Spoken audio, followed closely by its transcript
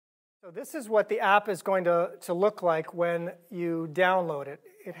So this is what the app is going to look like when you download it.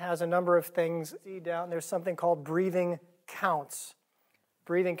 It has a number of things. See down there's something called breathing counts.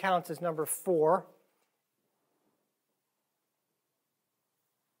 Breathing counts is number 4.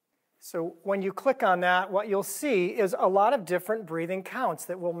 So when you click on that, what you'll see is a lot of different breathing counts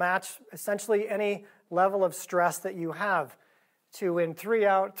that will match essentially any level of stress that you have. 2 in, 3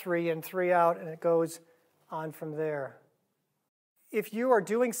 out, 3 in, 3 out, and it goes on from there. If you are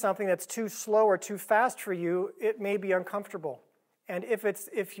doing something that's too slow or too fast for you, it may be uncomfortable. And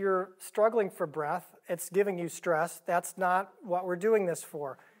if you're struggling for breath, it's giving you stress. That's not what we're doing this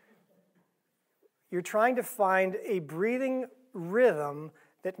for. You're trying to find a breathing rhythm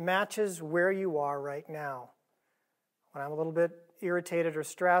that matches where you are right now. When I'm a little bit irritated or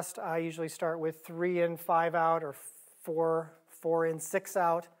stressed, I usually start with 3 in, 5 out, or 4 in, 6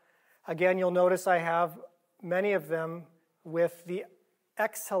 out. Again, you'll notice I have many of them with the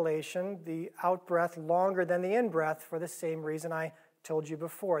exhalation, the out-breath, longer than the in-breath for the same reason I told you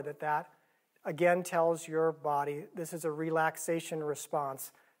before, that again tells your body this is a relaxation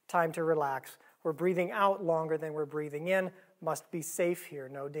response, time to relax. We're breathing out longer than we're breathing in, must be safe here,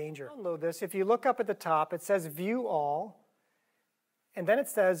 no danger. Download this. If you look up at the top, it says View All, and then it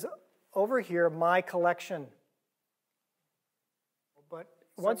says over here, My Collection. But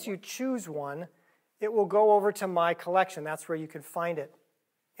once you choose one, it will go over to My Collection. That's where you can find it.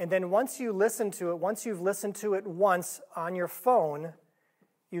 And then once you listen to it, once you've listened to it once on your phone,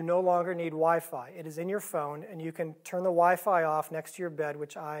 you no longer need Wi-Fi. It is in your phone, and you can turn the Wi-Fi off next to your bed,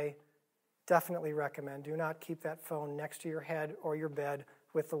 which I definitely recommend. Do not keep that phone next to your head or your bed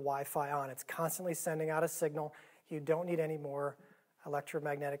with the Wi-Fi on. It's constantly sending out a signal. You don't need any more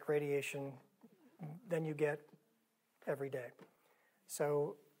electromagnetic radiation than you get every day.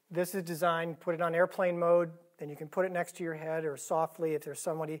 So this is designed, put it on airplane mode, then you can put it next to your head or softly if there's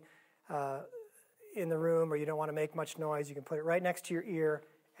somebody in the room or you don't want to make much noise, you can put it right next to your ear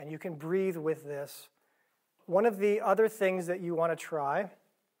and you can breathe with this. One of the other things that you want to try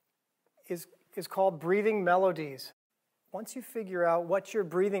is called breathing melodies. Once you figure out what your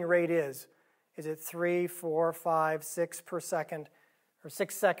breathing rate is it 3, 4, 5, 6 per second or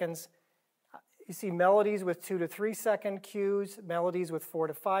 6 seconds? You see melodies with 2 to 3 second cues, melodies with 4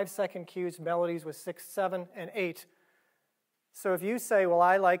 to 5 second cues, melodies with 6, 7, and 8. So if you say, well,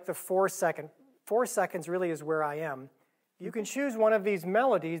 I like the 4 seconds really is where I am. You can choose one of these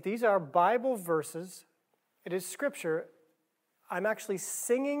melodies. These are Bible verses. It is scripture. I'm actually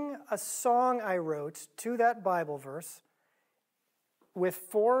singing a song I wrote to that Bible verse with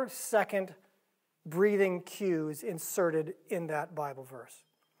 4-second breathing cues inserted in that Bible verse.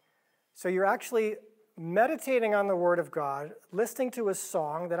 So you're actually meditating on the Word of God, listening to a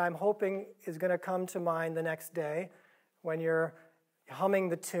song that I'm hoping is going to come to mind the next day when you're humming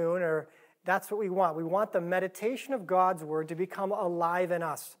the tune, or that's what we want. We want the meditation of God's Word to become alive in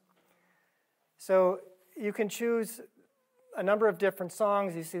us. So you can choose a number of different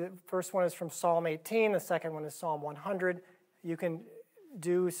songs. You see the first one is from Psalm 18, the second one is Psalm 100. You can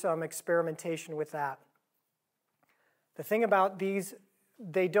do some experimentation with that. The thing about these,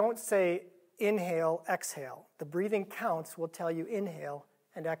 they don't say inhale, exhale. The breathing counts will tell you inhale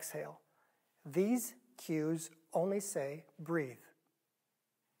and exhale. These cues only say breathe,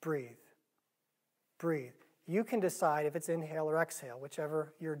 breathe, breathe. You can decide if it's inhale or exhale,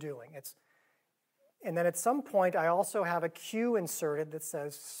 whichever you're doing. And then at some point, I also have a cue inserted that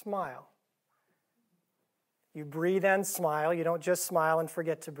says smile. You breathe and smile. You don't just smile and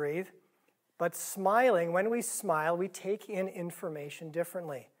forget to breathe. But smiling, when we smile, we take in information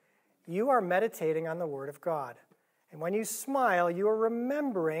differently. You are meditating on the Word of God. And when you smile, you are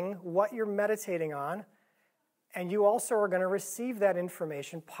remembering what you're meditating on, and you also are going to receive that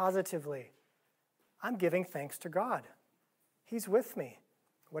information positively. I'm giving thanks to God. He's with me.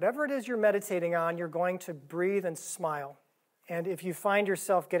 Whatever it is you're meditating on, you're going to breathe and smile. And if you find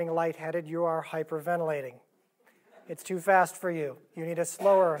yourself getting lightheaded, you are hyperventilating. It's too fast for you. You need a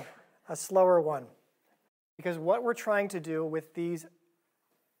slower one. Because what we're trying to do with these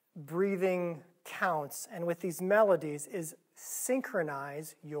breathing counts and with these melodies is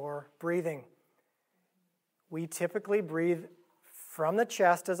synchronize your breathing. We typically breathe from the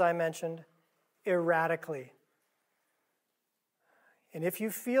chest, as I mentioned, erratically. And if you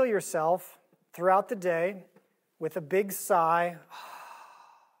feel yourself throughout the day with a big sigh,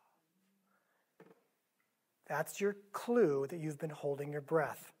 that's your clue that you've been holding your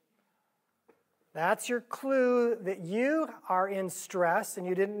breath. That's your clue that you are in stress and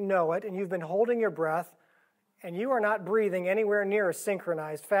you didn't know it, and you've been holding your breath, and you are not breathing anywhere near a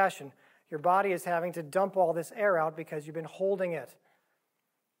synchronized fashion. Your body is having to dump all this air out because you've been holding it.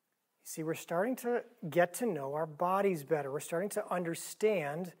 See, we're starting to get to know our bodies better. We're starting to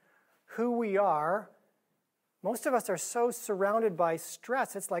understand who we are. Most of us are so surrounded by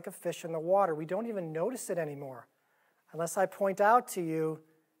stress, it's like a fish in the water. We don't even notice it anymore. Unless I point out to you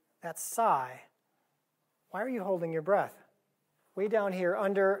that sigh. Why are you holding your breath? Way down here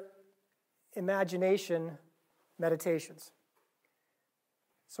under imagination meditations.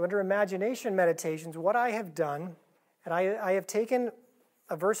 So under imagination meditations, what I have done, and I have taken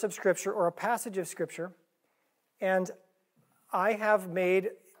a verse of Scripture or a passage of Scripture, and I have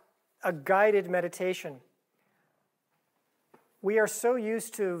made a guided meditation. We are so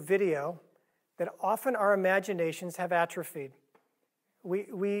used to video that often our imaginations have atrophied.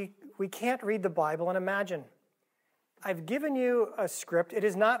 We can't read the Bible and imagine. I've given you a script. It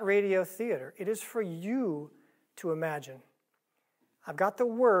is not radio theater. It is for you to imagine. I've got the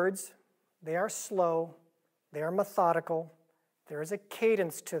words. They are slow. They are methodical. There is a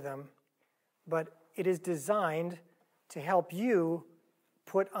cadence to them. But it is designed to help you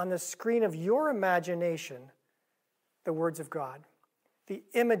put on the screen of your imagination the words of God, the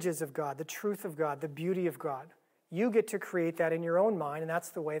images of God, the truth of God, the beauty of God. You get to create that in your own mind, and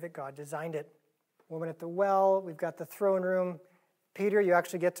that's the way that God designed it. Woman at the well, we've got the throne room. Peter, you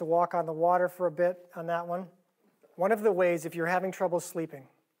actually get to walk on the water for a bit on that one. One of the ways, if you're having trouble sleeping,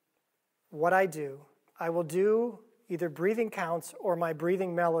 what I will do either breathing counts or my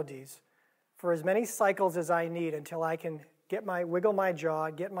breathing melodies for as many cycles as I need until I can wiggle my jaw,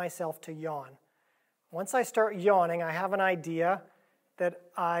 get myself to yawn. Once I start yawning, I have an idea that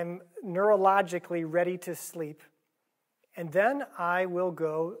I'm neurologically ready to sleep. And then I will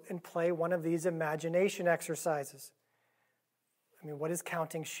go and play one of these imagination exercises. I mean, what is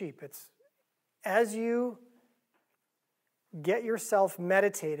counting sheep? It's as you get yourself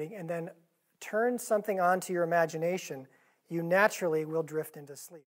meditating and then turn something onto your imagination, you naturally will drift into sleep.